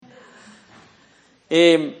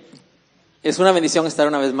Es una bendición estar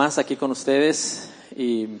una vez más aquí con ustedes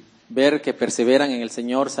y ver que perseveran en el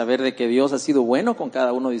Señor, saber de que Dios ha sido bueno con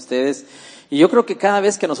cada uno de ustedes. Y yo creo que cada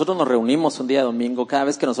vez que nosotros nos reunimos un día domingo, cada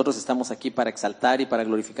vez que nosotros estamos aquí para exaltar y para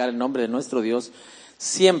glorificar el nombre de nuestro Dios,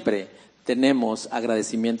 siempre tenemos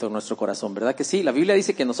agradecimiento en nuestro corazón, ¿verdad que sí? La Biblia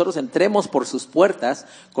dice que nosotros entremos por sus puertas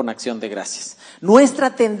con acción de gracias.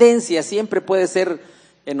 Nuestra tendencia siempre puede ser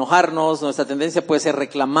enojarnos, nuestra tendencia puede ser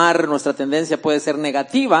reclamar, nuestra tendencia puede ser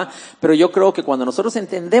negativa, pero yo creo que cuando nosotros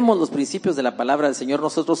entendemos los principios de la palabra del Señor,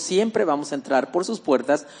 nosotros siempre vamos a entrar por sus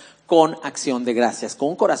puertas con acción de gracias, con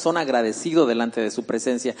un corazón agradecido delante de su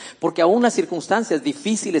presencia, porque aún las circunstancias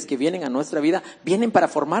difíciles que vienen a nuestra vida, vienen para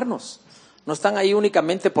formarnos. No están ahí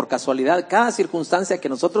únicamente por casualidad. Cada circunstancia que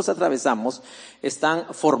nosotros atravesamos están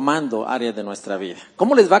formando áreas de nuestra vida.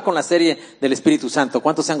 ¿Cómo les va con la serie del Espíritu Santo?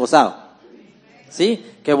 ¿Cuántos se han gozado? Sí,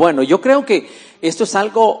 qué bueno. Yo creo que esto es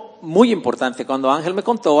algo muy importante. Cuando Ángel me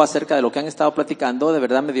contó acerca de lo que han estado platicando, de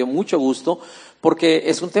verdad me dio mucho gusto, porque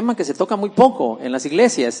es un tema que se toca muy poco en las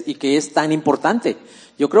iglesias y que es tan importante.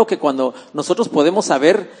 Yo creo que cuando nosotros podemos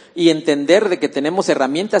saber y entender de que tenemos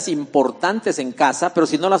herramientas importantes en casa, pero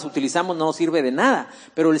si no las utilizamos no nos sirve de nada.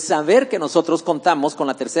 Pero el saber que nosotros contamos con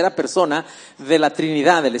la tercera persona de la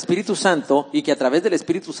Trinidad, del Espíritu Santo, y que a través del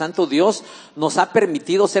Espíritu Santo Dios nos ha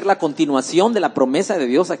permitido ser la continuación de la promesa de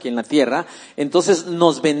Dios aquí en la tierra, entonces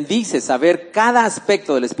nos bendice saber cada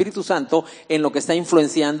aspecto del Espíritu Santo en lo que está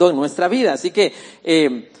influenciando en nuestra vida. Así que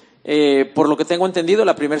por lo que tengo entendido,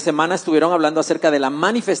 la primera semana estuvieron hablando acerca de la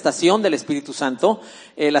manifestación del Espíritu Santo.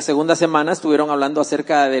 La segunda semana estuvieron hablando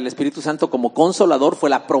acerca del Espíritu Santo como consolador. Fue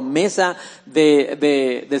la promesa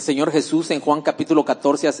del Señor Jesús en Juan capítulo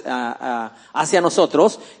 14 hacia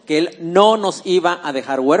nosotros, que Él no nos iba a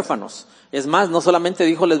dejar huérfanos. Es más, no solamente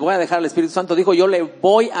dijo, les voy a dejar al Espíritu Santo, dijo, yo le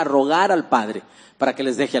voy a rogar al Padre para que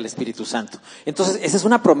les deje al Espíritu Santo. Entonces, esa es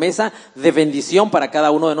una promesa de bendición para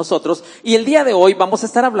cada uno de nosotros. Y el día de hoy vamos a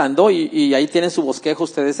estar hablando, y ahí tienen su bosquejo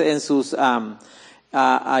ustedes en sus,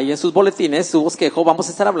 ahí en sus boletines, su bosquejo, vamos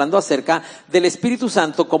a estar hablando acerca del Espíritu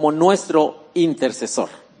Santo como nuestro intercesor.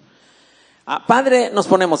 Padre, nos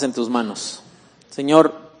ponemos en tus manos.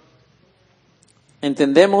 Señor,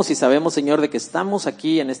 entendemos y sabemos, Señor, de que estamos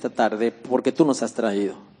aquí en esta tarde porque tú nos has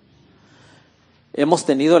traído. Hemos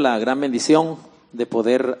tenido la gran bendición de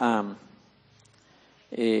poder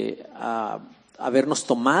habernos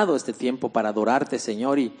tomado este tiempo para adorarte,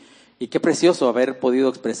 Señor, y qué precioso haber podido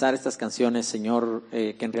expresar estas canciones, Señor,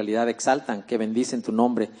 que en realidad exaltan, que bendicen tu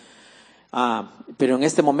nombre. Pero en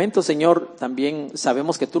este momento, Señor, también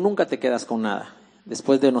sabemos que tú nunca te quedas con nada.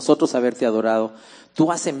 Después de nosotros haberte adorado,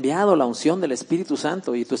 tú has enviado la unción del Espíritu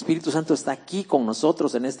Santo y tu Espíritu Santo está aquí con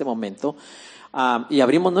nosotros en este momento. Y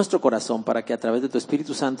abrimos nuestro corazón para que a través de tu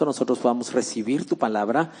Espíritu Santo nosotros podamos recibir tu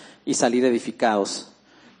palabra y salir edificados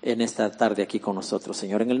en esta tarde aquí con nosotros,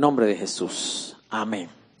 Señor, en el nombre de Jesús. Amén.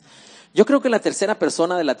 Yo creo que la tercera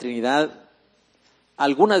persona de la Trinidad,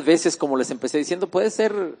 algunas veces, como les empecé diciendo, puede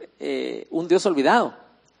ser un Dios olvidado,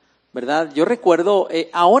 ¿verdad? Yo recuerdo,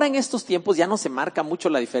 ahora en estos tiempos ya no se marca mucho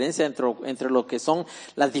la diferencia entre lo que son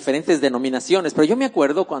las diferentes denominaciones, pero yo me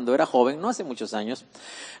acuerdo cuando era joven, no hace muchos años,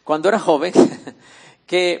 cuando era joven,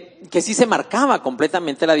 que sí se marcaba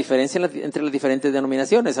completamente la diferencia entre las diferentes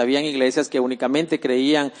denominaciones. Habían iglesias que únicamente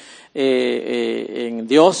creían en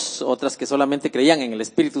Dios, otras que solamente creían en el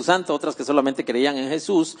Espíritu Santo, otras que solamente creían en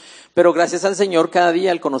Jesús, pero gracias al Señor cada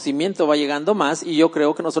día el conocimiento va llegando más y yo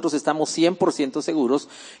creo que nosotros estamos 100% seguros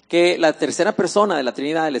que la tercera persona de la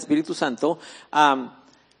Trinidad, del Espíritu Santo,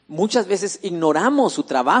 muchas veces ignoramos su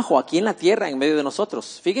trabajo aquí en la tierra en medio de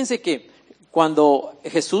nosotros. Fíjense que cuando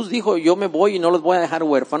Jesús dijo, yo me voy y no los voy a dejar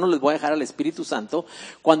huérfanos, les voy a dejar al Espíritu Santo.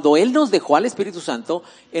 Cuando Él nos dejó al Espíritu Santo,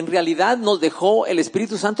 en realidad nos dejó el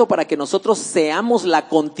Espíritu Santo para que nosotros seamos la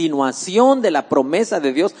continuación de la promesa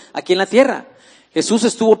de Dios aquí en la tierra. Jesús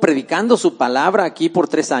estuvo predicando su palabra aquí por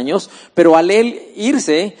 3 años, pero al Él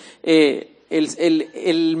irse,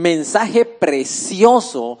 el mensaje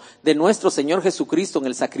precioso de nuestro Señor Jesucristo en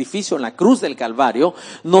el sacrificio en la cruz del Calvario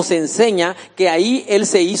nos enseña que ahí Él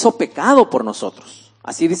se hizo pecado por nosotros.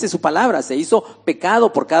 Así dice su palabra, se hizo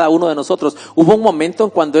pecado por cada uno de nosotros. Hubo un momento en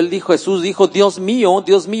cuando Jesús dijo, Dios mío,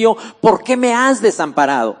 ¿por qué me has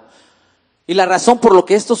desamparado? Y la razón por lo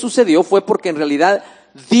que esto sucedió fue porque en realidad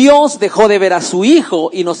Dios dejó de ver a su Hijo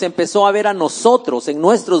y nos empezó a ver a nosotros en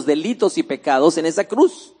nuestros delitos y pecados en esa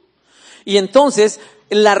cruz. Y entonces,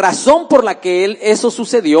 la razón por la que eso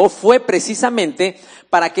sucedió fue precisamente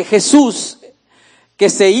para que Jesús, que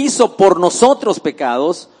se hizo por nosotros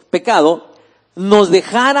pecado, nos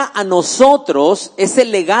dejara a nosotros ese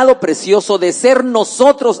legado precioso de ser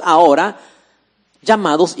nosotros ahora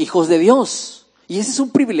llamados hijos de Dios. Y ese es un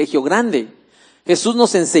privilegio grande. Jesús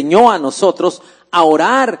nos enseñó a nosotros a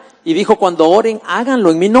orar y dijo, cuando oren,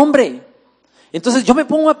 háganlo en mi nombre. Entonces yo me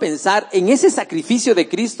pongo a pensar en ese sacrificio de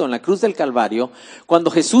Cristo en la cruz del Calvario, cuando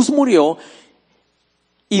Jesús murió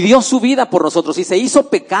y dio su vida por nosotros y se hizo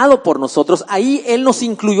pecado por nosotros. Ahí Él nos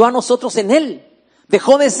incluyó a nosotros en Él.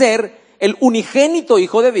 Dejó de ser el unigénito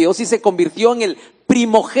Hijo de Dios y se convirtió en el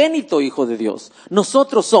primogénito Hijo de Dios.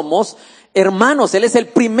 Nosotros somos hermanos. Él es el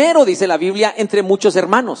primero, dice la Biblia, entre muchos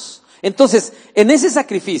hermanos. Entonces, en ese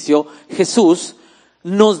sacrificio, Jesús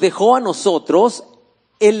nos dejó a nosotros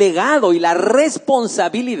el legado y la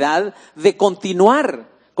responsabilidad de continuar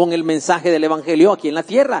con el mensaje del Evangelio aquí en la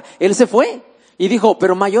tierra. Él se fue y dijo,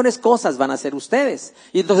 pero mayores cosas van a hacer ustedes.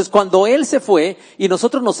 Y entonces cuando Él se fue y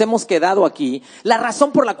nosotros nos hemos quedado aquí, la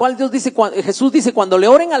razón por la cual Jesús dice, cuando le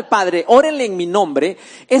oren al Padre, órenle en mi nombre,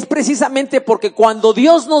 es precisamente porque cuando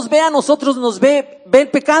Dios nos ve a nosotros, nos ve el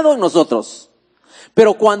pecado en nosotros.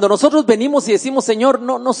 Pero cuando nosotros venimos y decimos, Señor,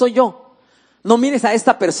 no soy yo. No mires a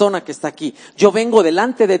esta persona que está aquí. Yo vengo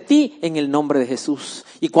delante de ti en el nombre de Jesús.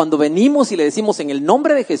 Y cuando venimos y le decimos en el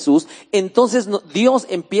nombre de Jesús, entonces Dios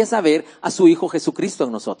empieza a ver a su Hijo Jesucristo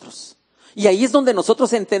en nosotros. Y ahí es donde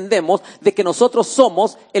nosotros entendemos de que nosotros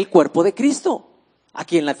somos el cuerpo de Cristo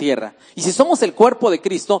aquí en la tierra. Y si somos el cuerpo de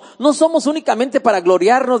Cristo, no somos únicamente para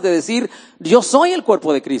gloriarnos de decir, yo soy el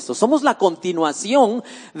cuerpo de Cristo. Somos la continuación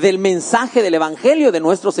del mensaje del Evangelio de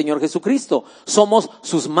nuestro Señor Jesucristo. Somos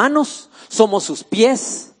sus manos, somos sus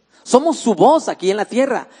pies, somos su voz aquí en la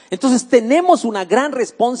tierra. Entonces tenemos una gran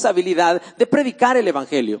responsabilidad de predicar el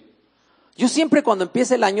Evangelio. Yo siempre cuando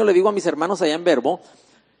empieza el año le digo a mis hermanos allá en Verbo,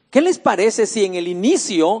 ¿qué les parece si en el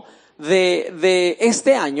inicio de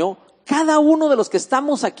este año cada uno de los que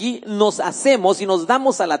estamos aquí nos hacemos y nos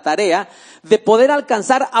damos a la tarea de poder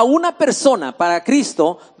alcanzar a una persona para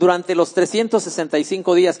Cristo durante los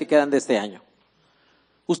 365 días que quedan de este año?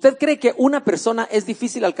 ¿Usted cree que una persona es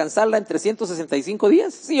difícil alcanzarla en 365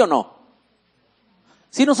 días? ¿Sí o no?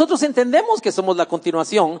 Si nosotros entendemos que somos la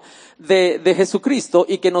continuación de Jesucristo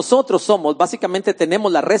y que nosotros básicamente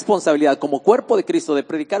tenemos la responsabilidad como cuerpo de Cristo de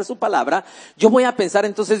predicar su palabra, yo voy a pensar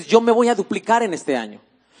entonces, yo me voy a duplicar en este año.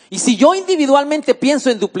 Y si yo individualmente pienso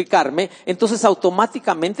en duplicarme, entonces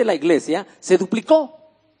automáticamente la iglesia se duplicó.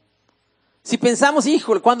 Si pensamos,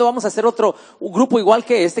 híjole, ¿cuándo vamos a hacer un grupo igual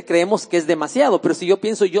que este? Creemos que es demasiado. Pero si yo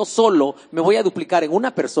pienso yo solo me voy a duplicar en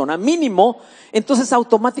una persona mínimo, entonces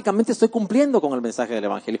automáticamente estoy cumpliendo con el mensaje del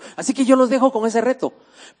Evangelio. Así que yo los dejo con ese reto.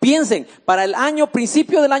 Piensen, para el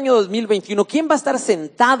principio del año 2021, ¿quién va a estar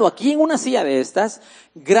sentado aquí en una silla de estas?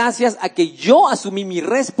 Gracias a que yo asumí mi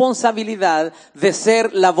responsabilidad de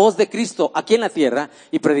ser la voz de Cristo aquí en la tierra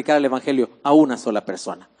y predicar el Evangelio a una sola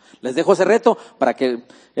persona. Les dejo ese reto para que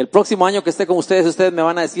el próximo año que esté con ustedes me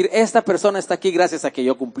van a decir, esta persona está aquí gracias a que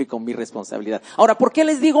yo cumplí con mi responsabilidad. Ahora, ¿por qué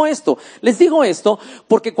les digo esto? Les digo esto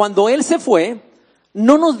porque cuando Él se fue,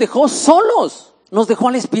 no nos dejó solos, nos dejó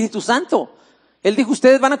al Espíritu Santo. Él dijo,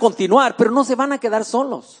 ustedes van a continuar, pero no se van a quedar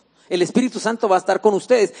solos. El Espíritu Santo va a estar con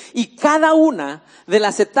ustedes. Y cada una de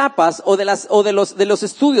las etapas o de los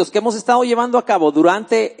estudios que hemos estado llevando a cabo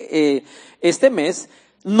durante este mes,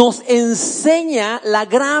 nos enseña la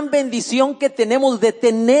gran bendición que tenemos de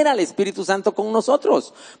tener al Espíritu Santo con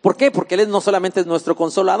nosotros. ¿Por qué? Porque Él no solamente es nuestro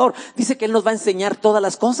consolador, dice que Él nos va a enseñar todas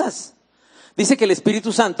las cosas. Dice que el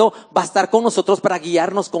Espíritu Santo va a estar con nosotros para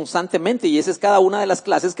guiarnos constantemente y esa es cada una de las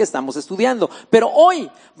clases que estamos estudiando. Pero hoy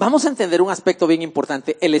vamos a entender un aspecto bien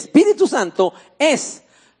importante. El Espíritu Santo es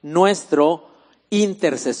nuestro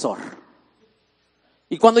intercesor.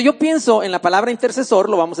 Y cuando yo pienso en la palabra intercesor,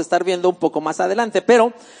 lo vamos a estar viendo un poco más adelante,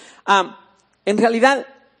 pero en realidad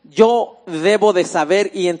yo debo de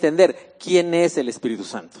saber y entender quién es el Espíritu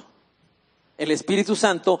Santo. El Espíritu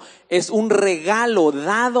Santo es un regalo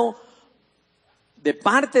dado de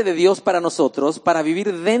parte de Dios para nosotros, para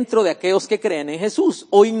vivir dentro de aquellos que creen en Jesús.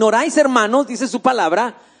 ¿O ignoráis, hermanos, dice su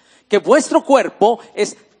palabra, que vuestro cuerpo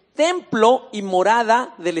es templo y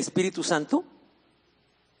morada del Espíritu Santo?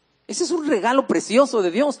 Ese es un regalo precioso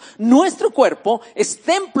de Dios. Nuestro cuerpo es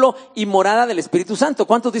templo y morada del Espíritu Santo.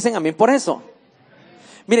 ¿Cuántos dicen amén por eso?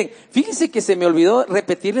 Miren, fíjense que se me olvidó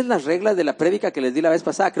repetirles las reglas de la prédica que les di la vez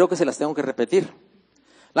pasada. Creo que se las tengo que repetir.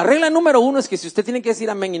 La regla número 1 es que si usted tiene que decir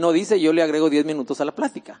amén y no dice, yo le agrego 10 minutos a la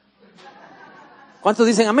plática. ¿Cuántos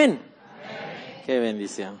dicen amén? Amén. Qué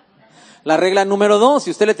bendición. La regla número 2,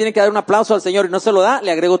 si usted le tiene que dar un aplauso al Señor y no se lo da,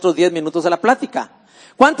 le agrego otros 10 minutos a la plática.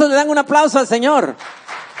 ¿Cuántos le dan un aplauso al Señor?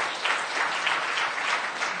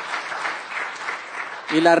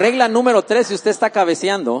 Y la regla número 3, si usted está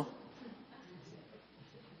cabeceando,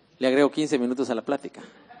 le agrego 15 minutos a la plática.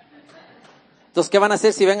 Entonces, ¿qué van a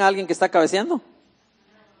hacer si ven a alguien que está cabeceando?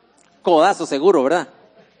 Codazo seguro, ¿verdad?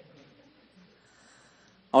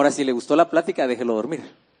 Ahora, si le gustó la plática, déjelo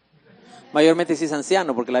dormir. Mayormente si es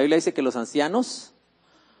anciano, porque la Biblia dice que los ancianos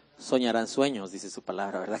soñarán sueños, dice su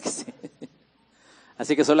palabra, ¿verdad que sí?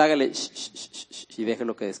 Así que solo hágale y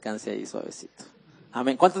déjelo que descanse ahí suavecito.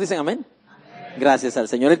 Amén. ¿Cuántos dicen amén? Amén. Gracias al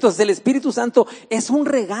Señor. Entonces el Espíritu Santo es un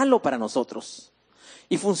regalo para nosotros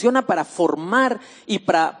y funciona para formar y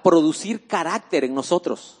para producir carácter en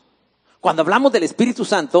nosotros. Cuando hablamos del Espíritu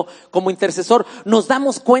Santo como intercesor, nos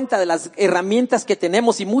damos cuenta de las herramientas que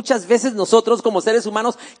tenemos y muchas veces nosotros como seres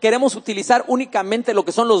humanos queremos utilizar únicamente lo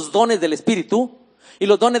que son los dones del Espíritu. Y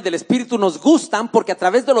los dones del Espíritu nos gustan porque a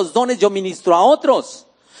través de los dones yo ministro a otros.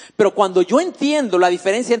 Pero cuando yo entiendo la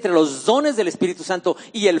diferencia entre los dones del Espíritu Santo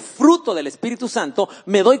y el fruto del Espíritu Santo,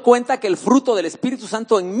 me doy cuenta que el fruto del Espíritu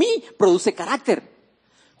Santo en mí produce carácter.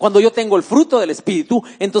 Cuando yo tengo el fruto del Espíritu,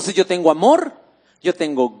 entonces yo tengo amor, yo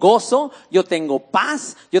tengo gozo, yo tengo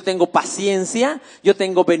paz, yo tengo paciencia, yo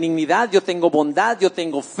tengo benignidad, yo tengo bondad, yo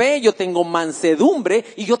tengo fe, yo tengo mansedumbre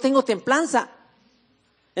y yo tengo templanza.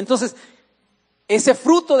 Entonces, ese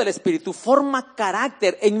fruto del Espíritu forma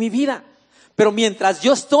carácter en mi vida. Pero mientras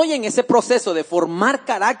yo estoy en ese proceso de formar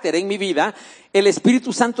carácter en mi vida, el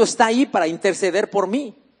Espíritu Santo está ahí para interceder por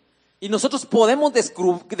mí. Y nosotros podemos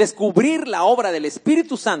descubrir la obra del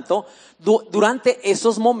Espíritu Santo durante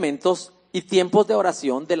esos momentos y tiempos de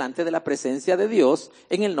oración delante de la presencia de Dios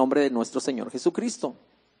en el nombre de nuestro Señor Jesucristo.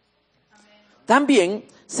 También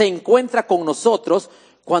se encuentra con nosotros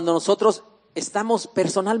cuando nosotros estamos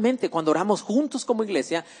personalmente, cuando oramos juntos como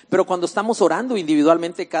iglesia, pero cuando estamos orando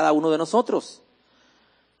individualmente cada uno de nosotros.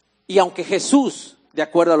 Y aunque Jesús, de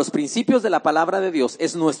acuerdo a los principios de la palabra de Dios,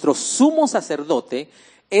 es nuestro sumo sacerdote,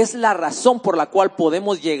 es la razón por la cual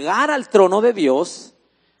podemos llegar al trono de Dios,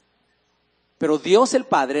 pero Dios el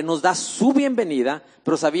Padre nos da su bienvenida.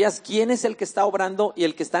 Pero ¿sabías quién es el que está obrando y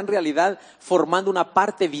el que está en realidad formando una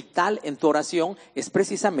parte vital en tu oración? Es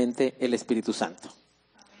precisamente el Espíritu Santo.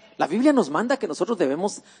 La Biblia nos manda que nosotros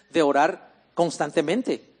debemos de orar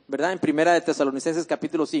constantemente, ¿verdad? En Primera de Tesalonicenses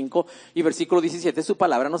capítulo 5 y versículo 17, su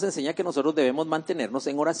palabra nos enseña que nosotros debemos mantenernos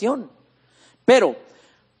en oración. Pero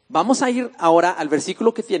vamos a ir ahora al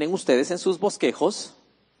versículo que tienen ustedes en sus bosquejos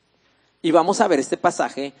y vamos a ver este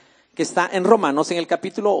pasaje que está en Romanos en el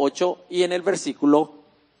capítulo 8 y en el versículo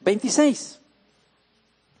 26.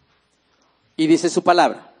 Y dice su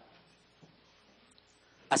palabra: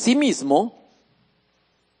 asimismo,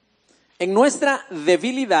 en nuestra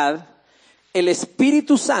debilidad, el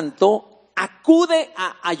Espíritu Santo acude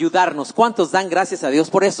a ayudarnos. ¿Cuántos dan gracias a Dios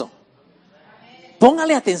por eso?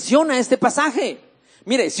 Póngale atención a este pasaje.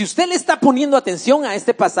 Mire, si usted le está poniendo atención a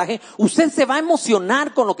este pasaje, usted se va a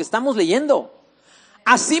emocionar con lo que estamos leyendo.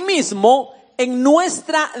 Asimismo, en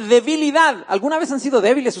nuestra debilidad. ¿Alguna vez han sido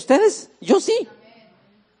débiles ustedes? Yo sí.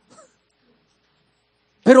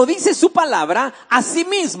 Pero dice su palabra,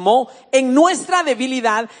 asimismo, en nuestra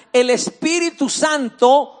debilidad, el Espíritu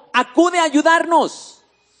Santo acude a ayudarnos.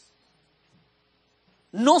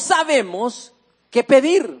 No sabemos qué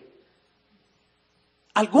pedir.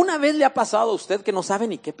 ¿Alguna vez le ha pasado a usted que no sabe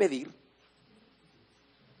ni qué pedir?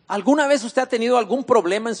 ¿Alguna vez usted ha tenido algún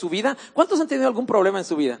problema en su vida? ¿Cuántos han tenido algún problema en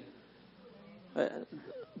su vida?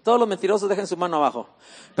 Todos los mentirosos dejen su mano abajo.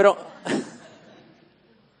 Pero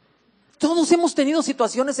todos hemos tenido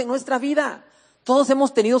situaciones en nuestra vida. Todos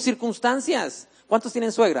hemos tenido circunstancias. ¿Cuántos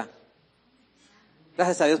tienen suegra?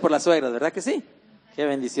 Gracias a Dios por las suegras, ¿verdad que sí? Qué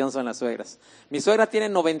bendición son las suegras. Mi suegra tiene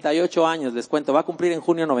 98 años, les cuento. Va a cumplir en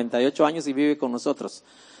junio 98 años y vive con nosotros.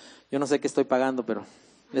 Yo no sé qué estoy pagando, pero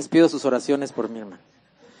les pido sus oraciones por mi hermana.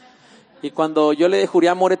 Y cuando yo le juré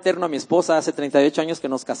amor eterno a mi esposa hace 38 años que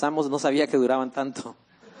nos casamos, no sabía que duraban tanto.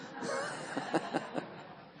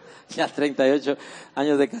 Ya 38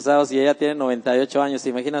 años de casados y ella tiene 98 años, ¿se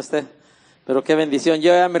imagina usted? Pero qué bendición.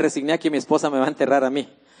 Yo ya me resigné a que mi esposa me va a enterrar a mí.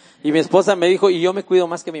 Y mi esposa me dijo, y yo me cuido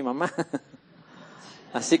más que mi mamá.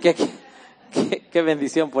 Así que qué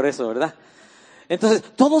bendición por eso, ¿verdad? Entonces,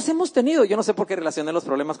 todos hemos tenido, yo no sé por qué relacioné los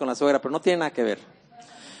problemas con la suegra, pero no tiene nada que ver.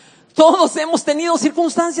 Todos hemos tenido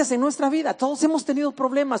circunstancias en nuestra vida, todos hemos tenido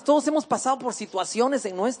problemas, todos hemos pasado por situaciones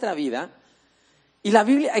en nuestra vida. Y la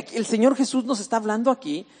Biblia, el Señor Jesús nos está hablando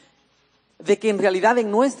aquí de que en realidad en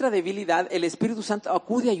nuestra debilidad el Espíritu Santo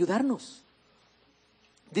acude a ayudarnos.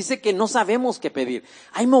 Dice que no sabemos qué pedir.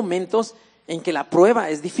 Hay momentos en que la prueba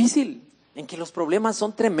es difícil, en que los problemas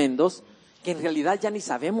son tremendos, que en realidad ya ni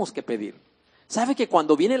sabemos qué pedir. ¿Sabe que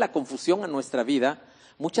cuando viene la confusión a nuestra vida,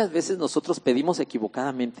 muchas veces nosotros pedimos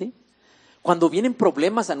equivocadamente? Cuando vienen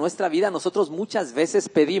problemas a nuestra vida, nosotros muchas veces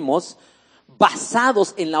pedimos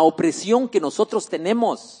basados en la opresión que nosotros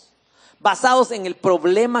tenemos, basados en el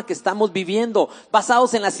problema que estamos viviendo,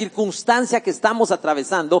 basados en la circunstancia que estamos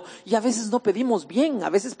atravesando. Y a veces no pedimos bien, a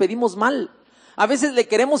veces pedimos mal. A veces le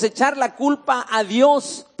queremos echar la culpa a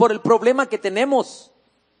Dios por el problema que tenemos.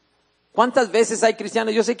 ¿Cuántas veces hay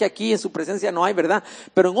cristianos? Yo sé que aquí en su presencia no hay, ¿verdad?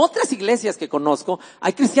 Pero en otras iglesias que conozco,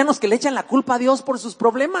 hay cristianos que le echan la culpa a Dios por sus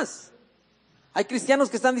problemas. Hay cristianos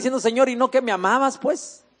que están diciendo, Señor, ¿y no que me amabas,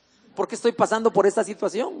 pues? ¿Por qué estoy pasando por esta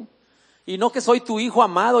situación? Y no que soy tu hijo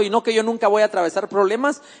amado, y no que yo nunca voy a atravesar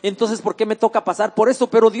problemas. Entonces, ¿por qué me toca pasar por esto?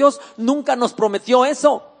 Pero Dios nunca nos prometió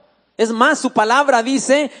eso. Es más, su palabra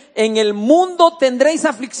dice, en el mundo tendréis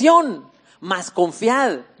aflicción, mas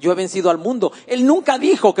confiad, yo he vencido al mundo. Él nunca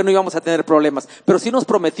dijo que no íbamos a tener problemas, pero sí nos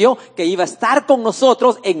prometió que iba a estar con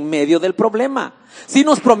nosotros en medio del problema. Sí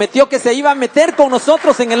nos prometió que se iba a meter con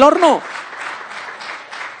nosotros en el horno.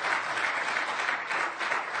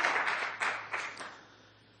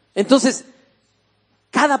 Entonces,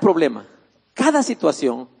 cada problema, cada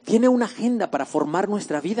situación tiene una agenda para formar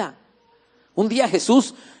nuestra vida. Un día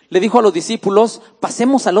Jesús le dijo a los discípulos,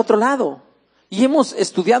 pasemos al otro lado. Y hemos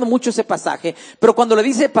estudiado mucho ese pasaje, pero cuando le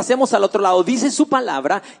dice pasemos al otro lado, dice su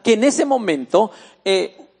palabra que en ese momento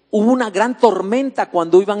hubo una gran tormenta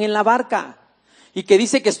cuando iban en la barca. Y que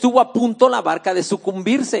dice que estuvo a punto la barca de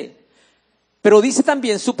sucumbirse. Pero dice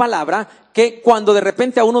también su palabra que cuando de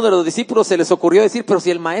repente a uno de los discípulos se les ocurrió decir, pero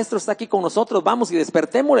si el maestro está aquí con nosotros, vamos y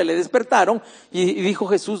despertémosle, le despertaron. Y dijo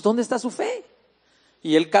Jesús, ¿dónde está su fe?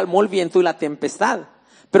 Y él calmó el viento y la tempestad.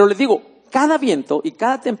 Pero les digo, cada viento y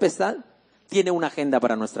cada tempestad tiene una agenda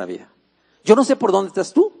para nuestra vida. Yo no sé por dónde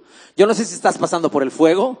estás tú. Yo no sé si estás pasando por el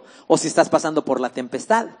fuego o si estás pasando por la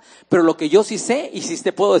tempestad. Pero lo que yo sí sé y sí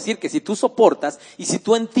te puedo decir que si tú soportas y si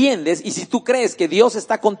tú entiendes y si tú crees que Dios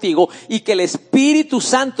está contigo y que el Espíritu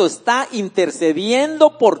Santo está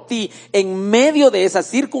intercediendo por ti en medio de esas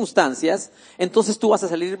circunstancias, entonces tú vas a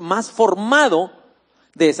salir más formado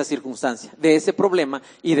de esa circunstancia, de ese problema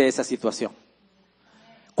y de esa situación.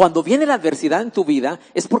 Cuando viene la adversidad en tu vida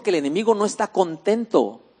es porque el enemigo no está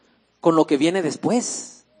contento con lo que viene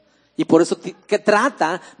después. Y por eso que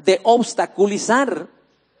trata de obstaculizar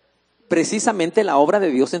precisamente la obra de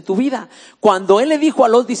Dios en tu vida. Cuando Él le dijo a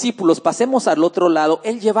los discípulos, pasemos al otro lado,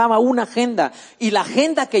 Él llevaba una agenda. Y la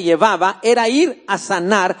agenda que llevaba era ir a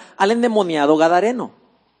sanar al endemoniado gadareno.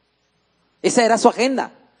 Esa era su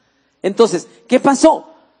agenda. Entonces, ¿qué pasó?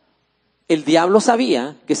 El diablo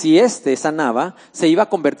sabía que si éste sanaba, se iba a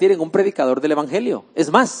convertir en un predicador del evangelio. Es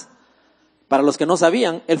más, para los que no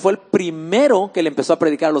sabían, él fue el primero que le empezó a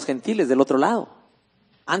predicar a los gentiles del otro lado,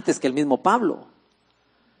 antes que el mismo Pablo.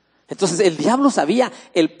 Entonces el diablo sabía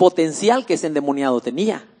el potencial que ese endemoniado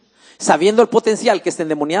tenía. Sabiendo el potencial que este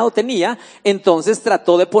endemoniado tenía, entonces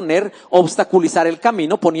trató de obstaculizar el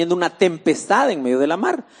camino poniendo una tempestad en medio de la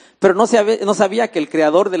mar. Pero no sabía que el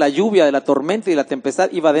creador de la lluvia, de la tormenta y de la tempestad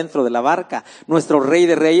iba dentro de la barca. Nuestro Rey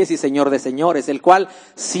de Reyes y Señor de Señores, el cual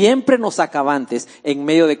siempre nos saca avantes en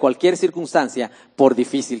medio de cualquier circunstancia, por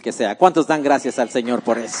difícil que sea. ¿Cuántos dan gracias al Señor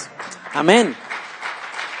por eso? Amén.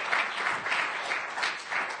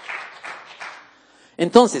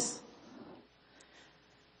 Entonces,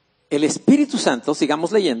 el Espíritu Santo,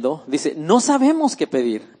 sigamos leyendo, dice, no sabemos qué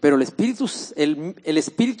pedir, pero el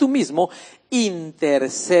Espíritu mismo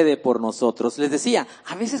intercede por nosotros. Les decía,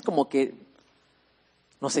 a veces como que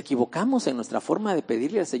nos equivocamos en nuestra forma de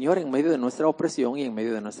pedirle al Señor en medio de nuestra opresión y en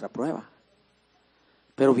medio de nuestra prueba.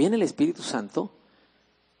 Pero viene el Espíritu Santo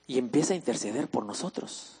y empieza a interceder por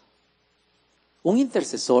nosotros. Un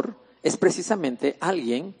intercesor es precisamente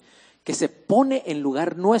alguien que se pone en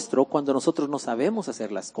lugar nuestro cuando nosotros no sabemos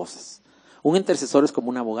hacer las cosas. Un intercesor es como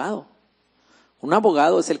un abogado. Un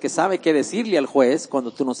abogado es el que sabe qué decirle al juez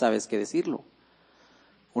cuando tú no sabes qué decirlo.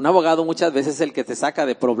 Un abogado muchas veces es el que te saca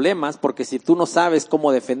de problemas, porque si tú no sabes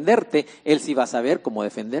cómo defenderte, él sí va a saber cómo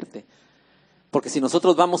defenderte. Porque si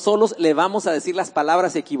nosotros vamos solos, le vamos a decir las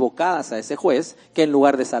palabras equivocadas a ese juez, que en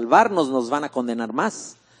lugar de salvarnos nos van a condenar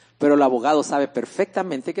más. Pero el abogado sabe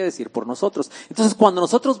perfectamente qué decir por nosotros. Entonces, cuando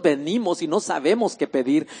nosotros venimos y no sabemos qué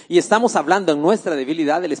pedir y estamos hablando en nuestra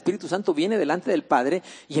debilidad, el Espíritu Santo viene delante del Padre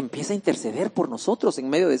y empieza a interceder por nosotros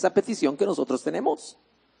en medio de esa petición que nosotros tenemos.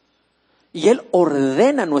 Y Él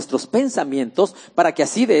ordena nuestros pensamientos para que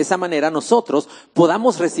así de esa manera nosotros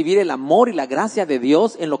podamos recibir el amor y la gracia de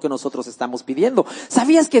Dios en lo que nosotros estamos pidiendo.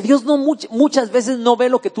 ¿Sabías que Dios muchas veces no ve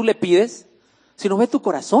lo que tú le pides, sino ve tu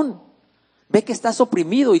corazón? Ve que estás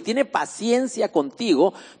oprimido y tiene paciencia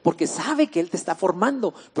contigo porque sabe que Él te está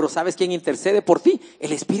formando. Pero ¿sabes quién intercede por ti?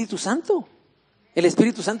 El Espíritu Santo. El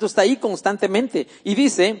Espíritu Santo está ahí constantemente. Y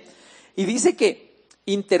dice que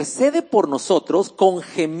intercede por nosotros con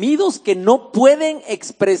gemidos que no pueden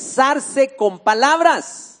expresarse con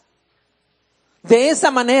palabras. De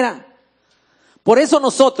esa manera. Por eso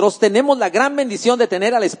nosotros tenemos la gran bendición de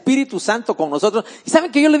tener al Espíritu Santo con nosotros. Y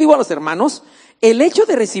 ¿saben qué yo le digo a los hermanos? El hecho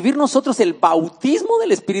de recibir nosotros el bautismo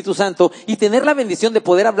del Espíritu Santo y tener la bendición de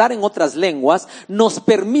poder hablar en otras lenguas, nos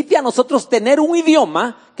permite a nosotros tener un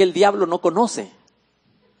idioma que el diablo no conoce,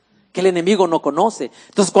 que el enemigo no conoce.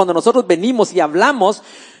 Entonces, cuando nosotros venimos y hablamos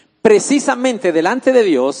precisamente delante de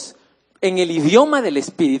Dios, en el idioma del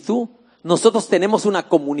Espíritu, nosotros tenemos una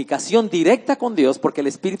comunicación directa con Dios porque el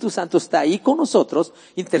Espíritu Santo está ahí con nosotros,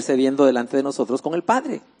 intercediendo delante de nosotros con el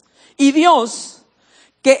Padre. Y Dios,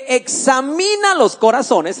 que examina los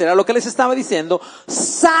corazones, era lo que les estaba diciendo,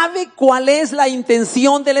 sabe cuál es la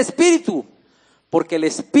intención del Espíritu, porque el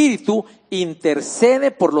Espíritu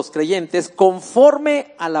intercede por los creyentes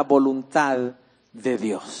conforme a la voluntad de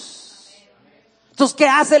Dios. Entonces, ¿qué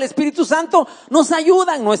hace el Espíritu Santo? Nos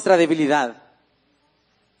ayuda en nuestra debilidad.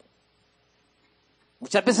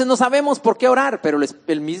 Muchas veces no sabemos por qué orar, pero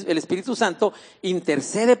el Espíritu Santo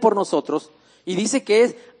intercede por nosotros y dice que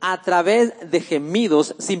es a través de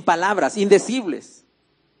gemidos sin palabras, indecibles.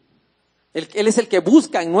 Él es el que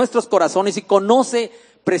busca en nuestros corazones y conoce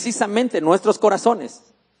precisamente nuestros corazones,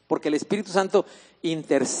 porque el Espíritu Santo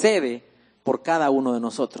intercede por cada uno de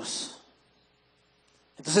nosotros.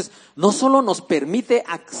 Entonces, no solo nos permite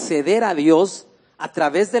acceder a Dios a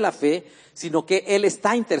través de la fe, sino que Él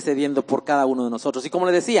está intercediendo por cada uno de nosotros. Y como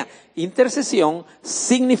les decía, intercesión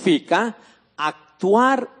significa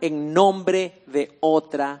actuar en nombre de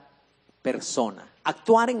otra persona.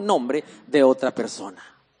 Actuar en nombre de otra persona.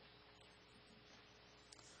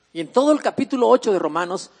 Y en todo el capítulo 8 de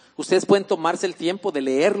Romanos, ustedes pueden tomarse el tiempo de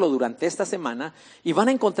leerlo durante esta semana y van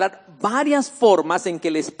a encontrar varias formas en que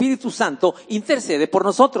el Espíritu Santo intercede por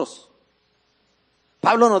nosotros.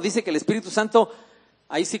 Pablo nos dice que el Espíritu Santo,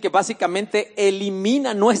 ahí sí que básicamente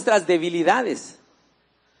elimina nuestras debilidades,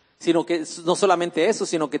 sino que no solamente eso,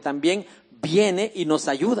 sino que también viene y nos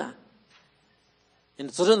ayuda.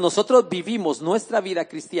 Entonces nosotros vivimos nuestra vida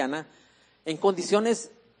cristiana en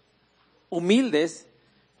condiciones humildes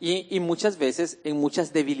y muchas veces en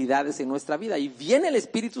muchas debilidades en nuestra vida. Y viene el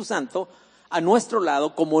Espíritu Santo a nuestro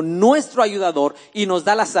lado como nuestro ayudador y nos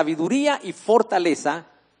da la sabiduría y fortaleza,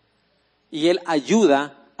 y Él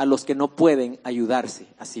ayuda a los que no pueden ayudarse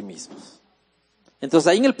a sí mismos. Entonces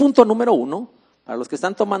ahí en el punto número 1, para los que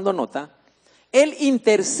están tomando nota, Él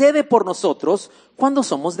intercede por nosotros cuando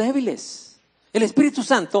somos débiles. El Espíritu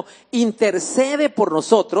Santo intercede por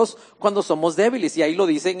nosotros cuando somos débiles. Y ahí lo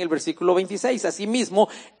dice en el versículo 26. Asimismo,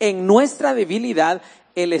 en nuestra debilidad,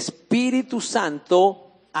 el Espíritu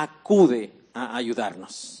Santo acude a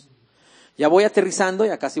ayudarnos. Ya voy aterrizando,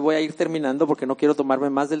 ya casi voy a ir terminando porque no quiero tomarme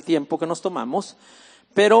más del tiempo que nos tomamos.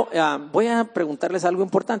 Pero voy a preguntarles algo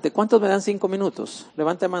importante. ¿Cuántos me dan 5 minutos?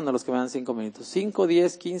 Levante mano los que me dan 5 minutos. 5,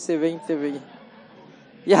 10, 15, 20, 20.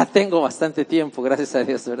 Ya tengo bastante tiempo, gracias a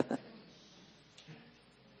Dios, ¿verdad?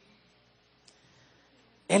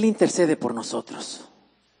 Él intercede por nosotros.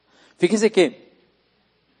 Fíjese que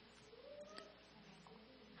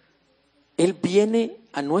Él viene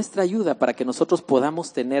a nuestra ayuda para que nosotros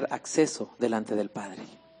podamos tener acceso delante del Padre.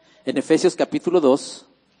 En Efesios capítulo 2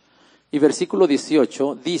 y versículo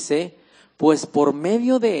 18 dice, pues por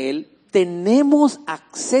medio de Él tenemos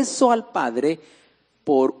acceso al Padre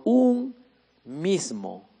por un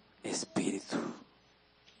mismo Espíritu.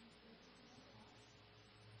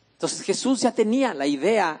 Entonces Jesús ya tenía la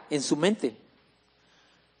idea en su mente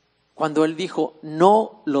cuando Él dijo,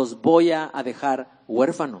 no los voy a dejar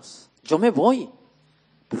huérfanos. Yo me voy,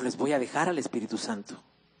 pero les voy a dejar al Espíritu Santo.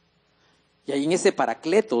 Y ahí en ese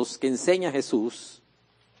paracletos que enseña Jesús,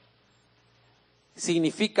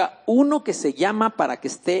 significa uno que se llama para que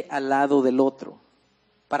esté al lado del otro.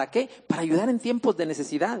 ¿Para qué? Para ayudar en tiempos de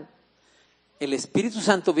necesidad. El Espíritu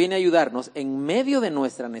Santo viene a ayudarnos en medio de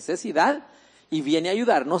nuestra necesidad y viene a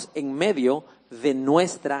ayudarnos en medio de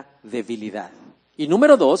nuestra debilidad. Y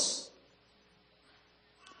número 2,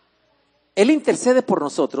 Él intercede por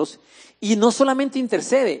nosotros y no solamente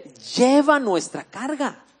intercede, lleva nuestra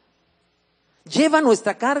carga. Lleva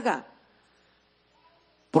nuestra carga.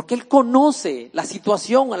 Porque Él conoce la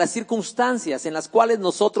situación, las circunstancias en las cuales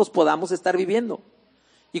nosotros podamos estar viviendo.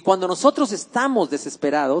 Y cuando nosotros estamos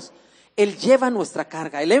desesperados, Él lleva nuestra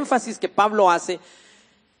carga. El énfasis que Pablo hace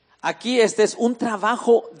aquí, este es un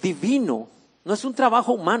trabajo divino. No es un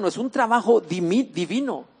trabajo humano, es un trabajo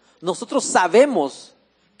divino. Nosotros sabemos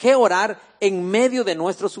qué orar en medio de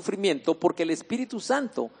nuestro sufrimiento porque el Espíritu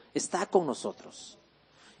Santo está con nosotros.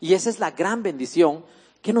 Y esa es la gran bendición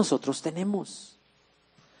que nosotros tenemos.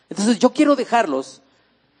 Entonces yo quiero dejarles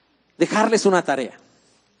una tarea.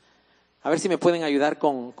 A ver si me pueden ayudar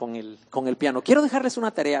con el piano. Quiero dejarles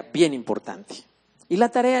una tarea bien importante. Y la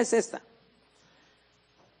tarea es esta.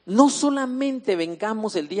 No solamente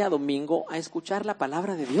vengamos el día domingo a escuchar la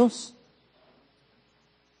palabra de Dios.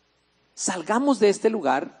 Salgamos de este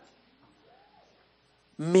lugar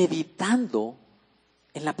meditando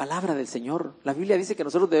en la palabra del Señor. La Biblia dice que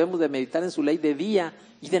nosotros debemos de meditar en su ley de día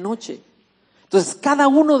y de noche. Entonces, cada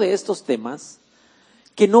uno de estos temas,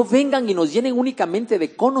 que no vengan y nos llenen únicamente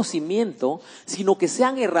de conocimiento, sino que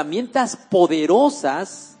sean herramientas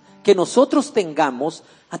poderosas que nosotros tengamos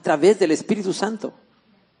a través del Espíritu Santo,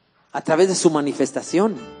 a través de su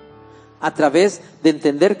manifestación, a través de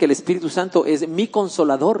entender que el Espíritu Santo es mi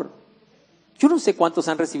consolador. Yo no sé cuántos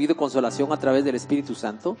han recibido consolación a través del Espíritu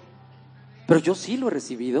Santo, pero yo sí lo he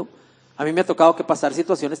recibido. A mí me ha tocado que pasar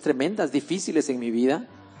situaciones tremendas, difíciles en mi vida,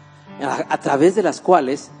 a través de las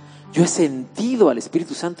cuales yo he sentido al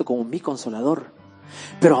Espíritu Santo como mi consolador.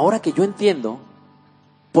 Pero ahora que yo entiendo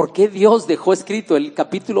por qué Dios dejó escrito el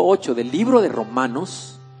capítulo 8 del libro de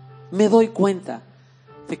Romanos, me doy cuenta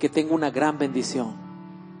de que tengo una gran bendición.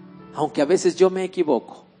 Aunque a veces yo me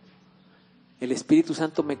equivoco, el Espíritu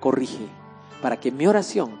Santo me corrige para que mi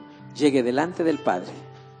oración llegue delante del Padre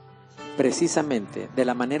precisamente de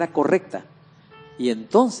la manera correcta, y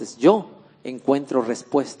entonces yo encuentro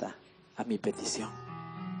respuesta a mi petición.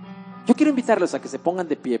 Yo quiero invitarlos a que se pongan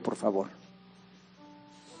de pie, por favor.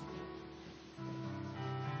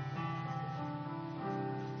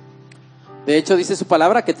 De hecho, dice su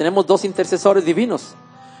palabra que tenemos dos intercesores divinos.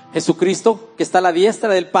 Jesucristo, que está a la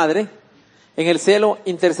diestra del Padre, en el cielo,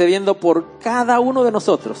 intercediendo por cada uno de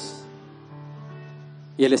nosotros.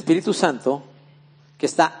 Y el Espíritu Santo, que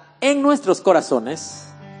está en nuestros corazones,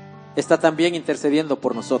 está también intercediendo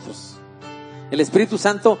por nosotros. El Espíritu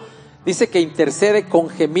Santo dice que intercede con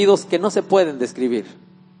gemidos que no se pueden describir,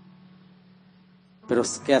 pero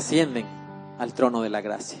que ascienden al trono de la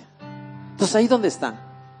gracia. Entonces, ahí donde están,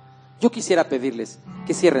 yo quisiera pedirles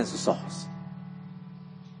que cierren sus ojos.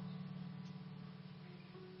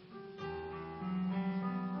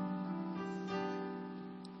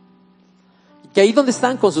 Que ahí donde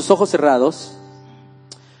están con sus ojos cerrados,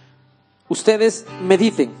 ustedes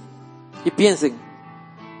mediten y piensen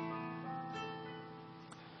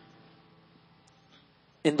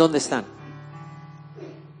en dónde están.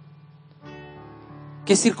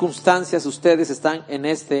 ¿Qué circunstancias ustedes están en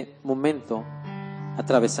este momento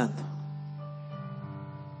atravesando?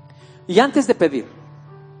 Y antes de pedir,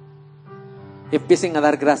 empiecen a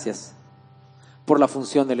dar gracias por la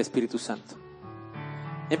función del Espíritu Santo.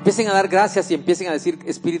 Empiecen a dar gracias y empiecen a decir: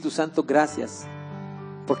 Espíritu Santo, gracias,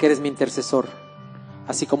 porque eres mi intercesor,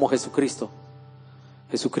 así como Jesucristo.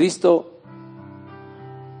 Jesucristo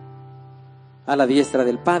a la diestra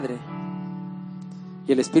del Padre,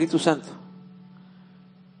 y el Espíritu Santo,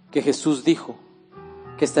 que Jesús dijo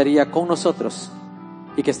que estaría con nosotros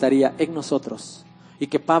y que estaría en nosotros, y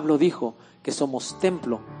que Pablo dijo que somos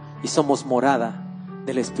templo y somos morada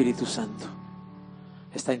del Espíritu Santo.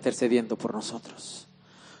 Está intercediendo por nosotros.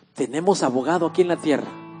 Tenemos abogado aquí en la tierra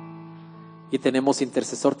y tenemos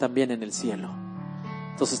intercesor también en el cielo.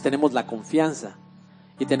 Entonces tenemos la confianza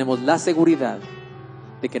y tenemos la seguridad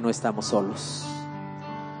de que no estamos solos.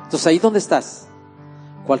 Entonces, ahí donde estás,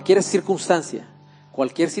 cualquier circunstancia,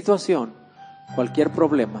 cualquier situación, cualquier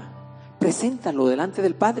problema, preséntalo delante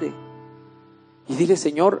del Padre y dile: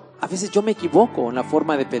 Señor, a veces yo me equivoco en la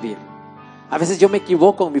forma de pedir, a veces yo me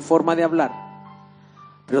equivoco en mi forma de hablar,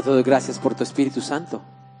 pero te doy gracias por tu Espíritu Santo,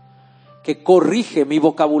 que corrige mi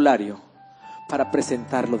vocabulario para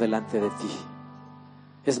presentarlo delante de ti.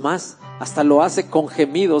 Es más, hasta lo hace con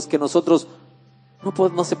gemidos que nosotros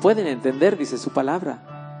no se pueden entender, dice su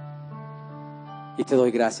palabra. Y te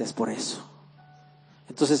doy gracias por eso.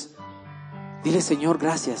 Entonces, dile: Señor,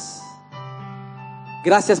 gracias.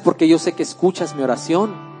 Gracias porque yo sé que escuchas mi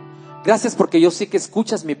oración. Gracias porque yo sé que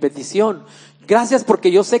escuchas mi petición. Gracias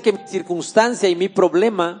porque yo sé que mi circunstancia y mi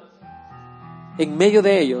problema, en medio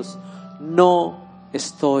de ellos, no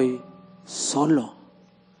estoy solo,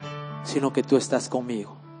 sino que tú estás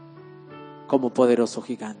conmigo como poderoso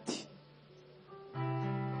gigante.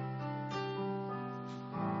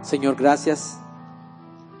 Señor, gracias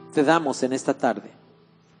te damos en esta tarde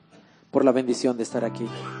por la bendición de estar aquí.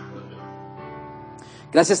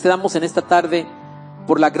 Gracias te damos en esta tarde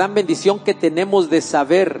por la gran bendición que tenemos de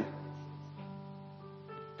saber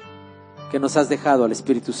que nos has dejado al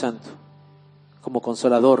Espíritu Santo como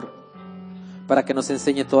consolador, para que nos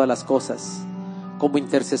enseñe todas las cosas, como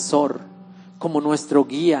intercesor, como nuestro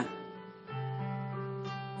guía.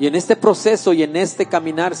 Y en este proceso y en este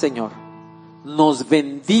caminar, Señor, nos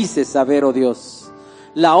bendice saber, oh Dios,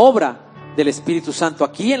 la obra del Espíritu Santo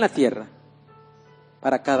aquí en la tierra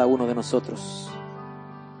para cada uno de nosotros.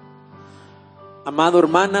 Amado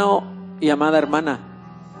hermano y amada hermana,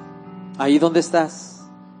 ahí donde estás,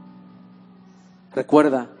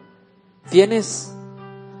 recuerda, tienes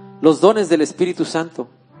los dones del Espíritu Santo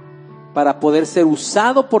para poder ser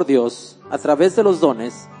usado por Dios a través de los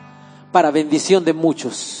dones para bendición de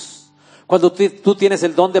muchos. Cuando tú tienes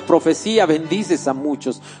el don de profecía, bendices a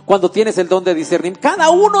muchos. Cuando tienes el don de discernimiento, cada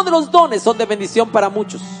uno de los dones son de bendición para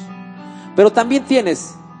muchos. Pero también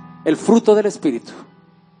tienes el fruto del Espíritu,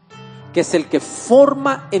 que es el que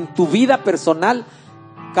forma en tu vida personal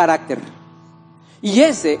carácter. Y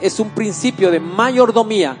ese es un principio de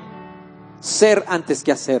mayordomía, ser antes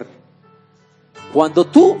que hacer. Cuando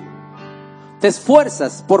tú te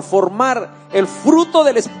esfuerzas por formar el fruto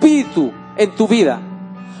del Espíritu en tu vida,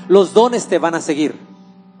 los dones te van a seguir.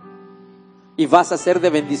 Y vas a ser de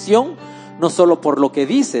bendición, no solo por lo que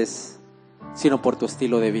dices, sino por tu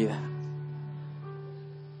estilo de vida.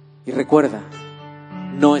 Y recuerda,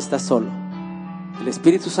 no estás solo. El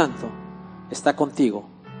Espíritu Santo está contigo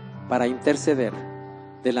para interceder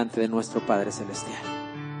delante de nuestro Padre Celestial.